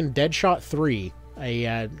 friggin' Deadshot 3,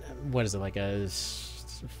 what is it, like a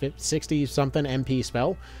 60-something MP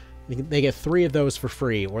spell? They get 3 of those for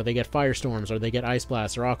free, or they get Firestorms, or they get Ice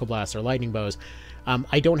Blasts, or Aqua Blasts, or Lightning Bows.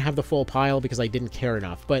 I don't have the full pile because I didn't care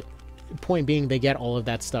enough, but point being, they get all of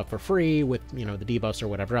that stuff for free with, you know, the debuffs or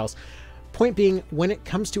whatever else. Point being, when it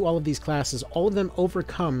comes to all of these classes, all of them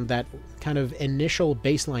overcome that kind of initial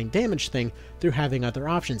baseline damage thing through having other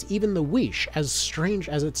options. Even the Wish, as strange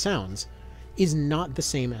as it sounds, is not the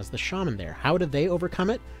same as the Shaman there. How do they overcome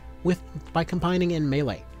it? By combining in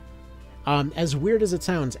melee. As weird as it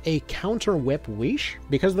sounds, a counter whip Wish,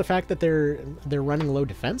 because of the fact that they're running low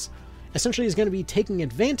defense, essentially is going to be taking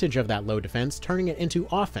advantage of that low defense, turning it into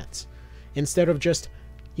offense, instead of just,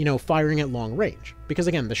 you know, firing at long range. Because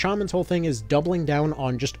again, the Shaman's whole thing is doubling down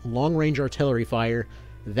on just long range artillery fire.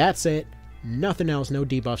 That's it. Nothing else, no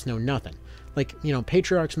debuffs, no nothing. Like, you know,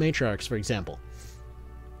 Patriarchs, Matriarchs, for example.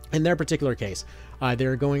 In their particular case,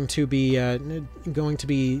 they're going to be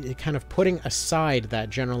kind of putting aside that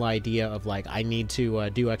general idea of, like, I need to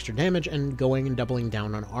do extra damage, and going and doubling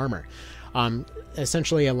down on armor.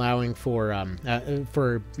 Essentially allowing for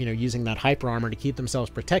you know, using that hyper armor to keep themselves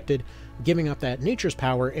protected, giving up that nature's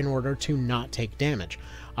power in order to not take damage.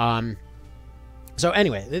 So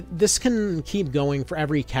anyway, this can keep going for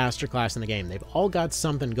every caster class in the game. They've all got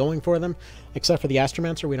something going for them, except for the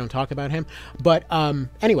Astromancer. We don't talk about him. But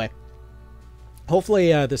anyway,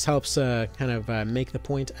 hopefully this helps kind of make the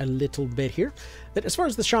point a little bit here, that as far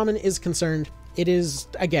as the Shaman is concerned, it is,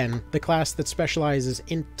 again, the class that specializes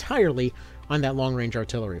entirely on that long-range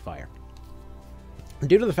artillery fire.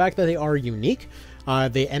 Due to the fact that they are unique,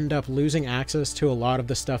 they end up losing access to a lot of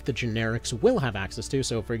the stuff that generics will have access to.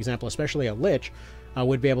 So, for example, especially a Lich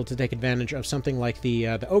would be able to take advantage of something like the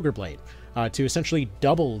Ogre Blade to essentially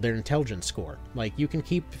double their intelligence score. Like, you can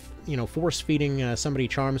keep, you know, force-feeding somebody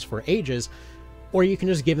charms for ages, or you can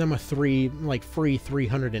just give them a free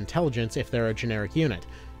 300 intelligence if they're a generic unit.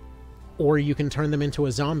 Or you can turn them into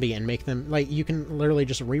a zombie and make them, like, you can literally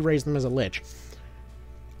just re-raise them as a Lich,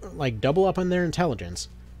 like, double up on their intelligence,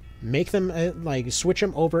 make them, like, switch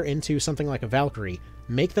them over into something like a Valkyrie,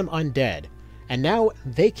 make them undead, and now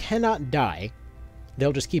they cannot die.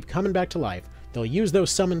 They'll just keep coming back to life. They'll use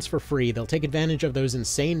those summons for free. They'll take advantage of those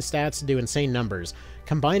insane stats to do insane numbers,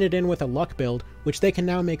 combine it in with a luck build, which they can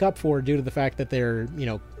now make up for due to the fact that they're, you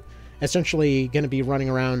know, essentially going to be running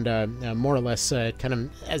around more or less kind of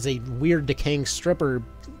as a weird decaying stripper,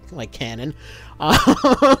 like, cannon.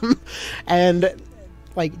 And,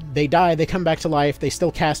 like, they die, they come back to life, they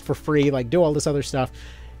still cast for free, like, do all this other stuff.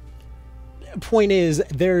 Point is,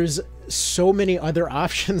 there's so many other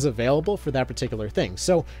options available for that particular thing.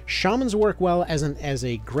 So Shamans work well as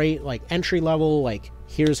a great, like, entry level, like,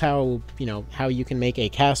 here's how, you know, how you can make a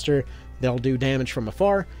caster. They'll do damage from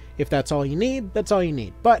afar. If that's all you need, that's all you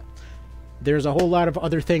need. But there's a whole lot of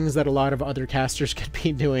other things that a lot of other casters could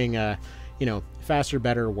be doing, you know, faster,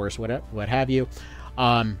 better, worse, what have you.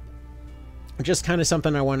 Just kind of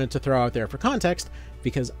something I wanted to throw out there for context,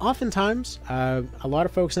 because oftentimes a lot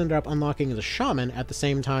of folks ended up unlocking the Shaman at the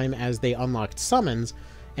same time as they unlocked summons,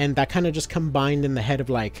 and that kind of just combined in the head of,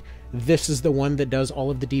 like, this is the one that does all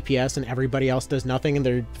of the DPS and everybody else does nothing, and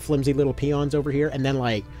they're flimsy little peons over here, and then,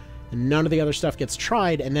 like, none of the other stuff gets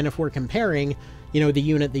tried. And then if we're comparing, you know, the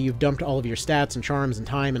unit that you've dumped all of your stats and charms and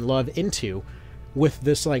time and love into with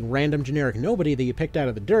this, like, random generic nobody that you picked out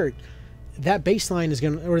of the dirt, that baseline is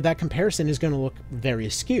going to, or that comparison is going to look very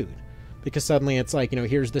skewed. Because suddenly it's like, you know,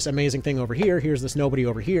 here's this amazing thing over here, here's this nobody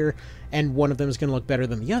over here, and one of them is going to look better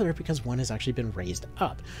than the other because one has actually been raised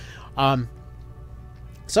up.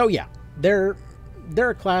 So yeah, they're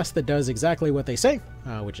a class that does exactly what they say,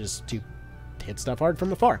 which is to hit stuff hard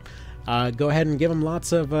from afar. Go ahead and give them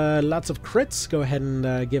lots of crits. Go ahead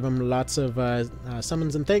and give them lots of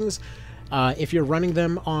summons and things. If you're running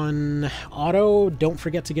them on auto, don't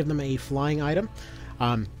forget to give them a flying item.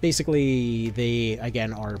 Basically, they,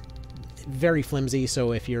 again, are very flimsy,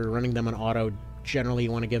 so if you're running them on auto, generally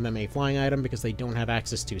you want to give them a flying item because they don't have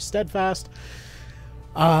access to steadfast.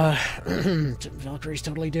 Valkyries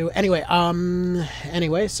totally do. Anyway,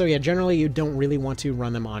 so yeah, generally you don't really want to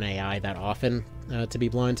run them on AI that often, to be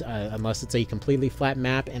blunt, unless it's a completely flat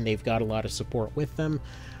map and they've got a lot of support with them.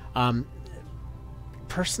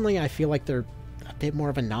 Personally, I feel like they're a bit more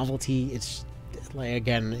of a novelty. It's Like,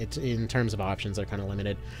 again, it's in terms of options, they're kind of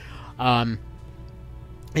limited.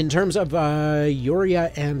 In terms of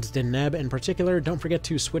Yuria and Deneb in particular, don't forget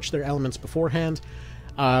to switch their elements beforehand.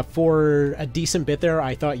 For a decent bit there,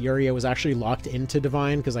 I thought Yuria was actually locked into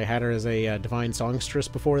Divine, because I had her as a Divine Songstress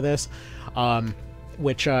before this.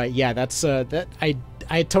 Which, yeah, that's,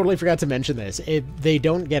 I totally forgot to mention this. They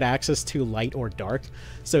don't get access to Light or Dark,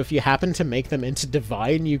 so if you happen to make them into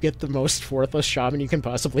Divine, you get the most worthless Shaman you can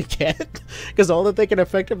possibly get, because all that they can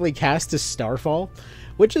effectively cast is Starfall,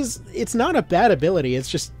 which is, it's not a bad ability, it's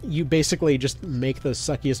just, you basically just make the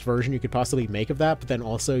suckiest version you could possibly make of that, but then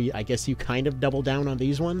also, I guess you kind of double down on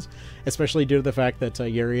these ones, especially due to the fact that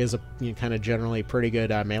Yuri is a kind of generally pretty good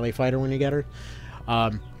melee fighter when you get her.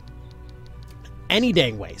 Any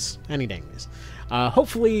dang ways.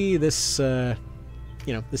 Hopefully this,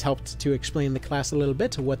 this helped to explain the class a little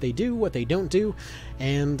bit, what they do, what they don't do,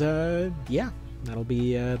 and, yeah, that'll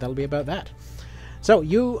be about that. So,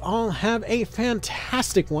 you all have a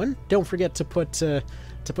fantastic one. Don't forget to put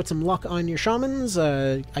some luck on your Shamans.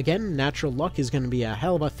 Again, natural luck is going to be a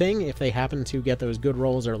hell of a thing if they happen to get those good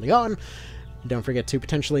rolls early on. Don't forget to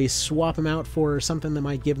potentially swap them out for something that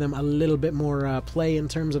might give them a little bit more play in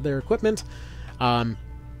terms of their equipment. And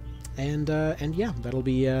yeah, that'll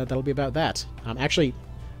be about that. Actually,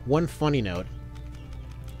 one funny note,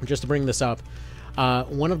 just to bring this up,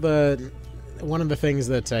 one of the things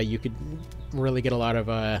that you could really get a lot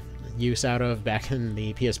of use out of back in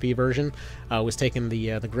the PSP version was taking the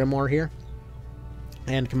Grimoire here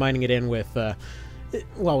and combining it in with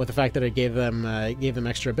well, with the fact that it gave them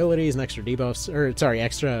extra abilities and extra debuffs, or sorry,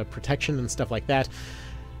 extra protection and stuff like that.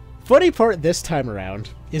 Funny part this time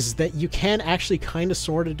around is that you can actually kind of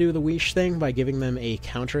sort of do the Wish thing by giving them a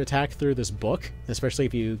counterattack through this book, especially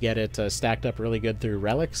if you get it stacked up really good through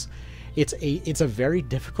relics. It's a very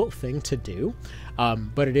difficult thing to do,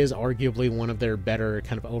 but it is arguably one of their better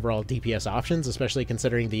kind of overall DPS options, especially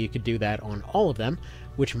considering that you could do that on all of them,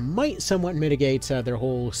 which might somewhat mitigate their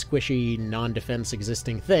whole squishy non-defense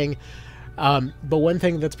existing thing. But one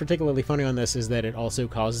thing that's particularly funny on this is that it also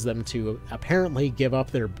causes them to apparently give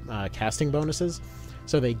up their casting bonuses.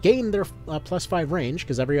 So they gain their +5 range,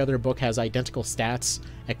 because every other book has identical stats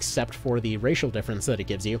except for the racial difference that it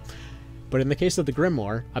gives you. But in the case of the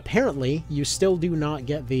Grimoire, apparently you still do not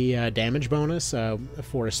get the damage bonus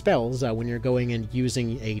for spells when you're going and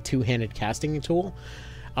using a two-handed casting tool.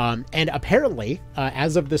 And apparently,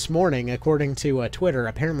 as of this morning, according to Twitter,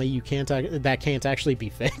 apparently you can't that can't actually be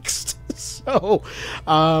fixed. So,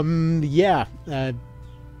 yeah,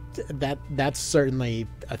 that's certainly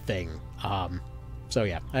a thing. So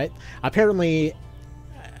yeah, apparently,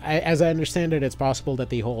 as I understand it, it's possible that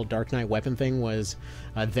the whole Dark Knight weapon thing was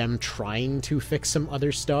them trying to fix some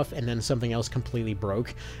other stuff, and then something else completely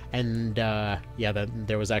broke. And yeah,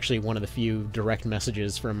 there was actually one of the few direct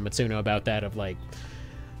messages from Matsuno about that, of like,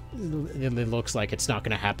 it looks like it's not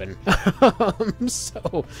going to happen.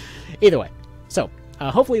 So, either way. So,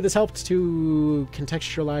 hopefully this helped to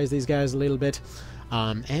contextualize these guys a little bit.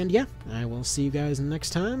 And yeah, I will see you guys next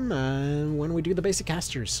time when we do the basic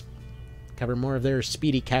casters. Cover more of their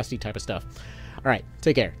speedy, casty type of stuff. Alright,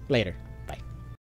 take care. Later.